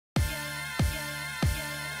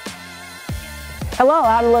Hello,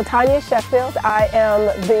 I'm LaTanya Sheffield. I am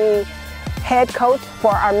the head coach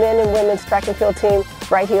for our men and women's track and field team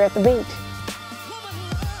right here at the beach.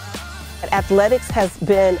 Athletics has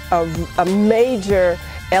been a major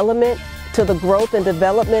element to the growth and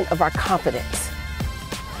development of our confidence,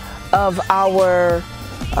 of our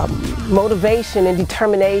motivation and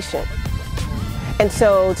determination. And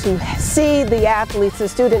so to see the athletes, the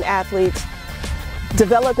student athletes,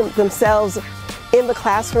 develop themselves in the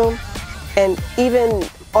classroom and even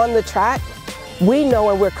on the track, we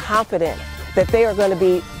know and we're confident that they are going to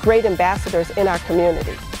be great ambassadors in our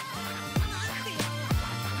community.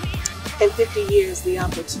 In 50 years, the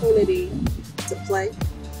opportunity to play,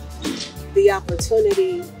 the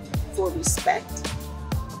opportunity for respect,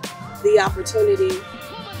 the opportunity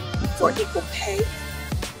for equal pay,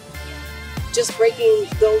 just breaking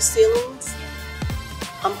those ceilings,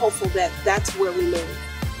 I'm hopeful that that's where we move,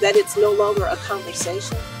 that it's no longer a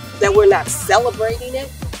conversation, that we're not celebrating it,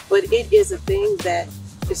 but it is a thing that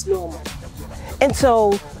is normal. And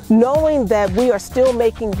so knowing that we are still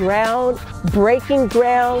making ground, breaking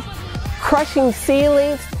ground, crushing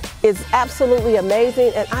ceilings is absolutely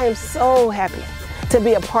amazing, and I am so happy to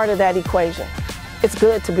be a part of that equation. It's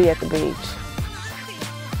good to be at the beach.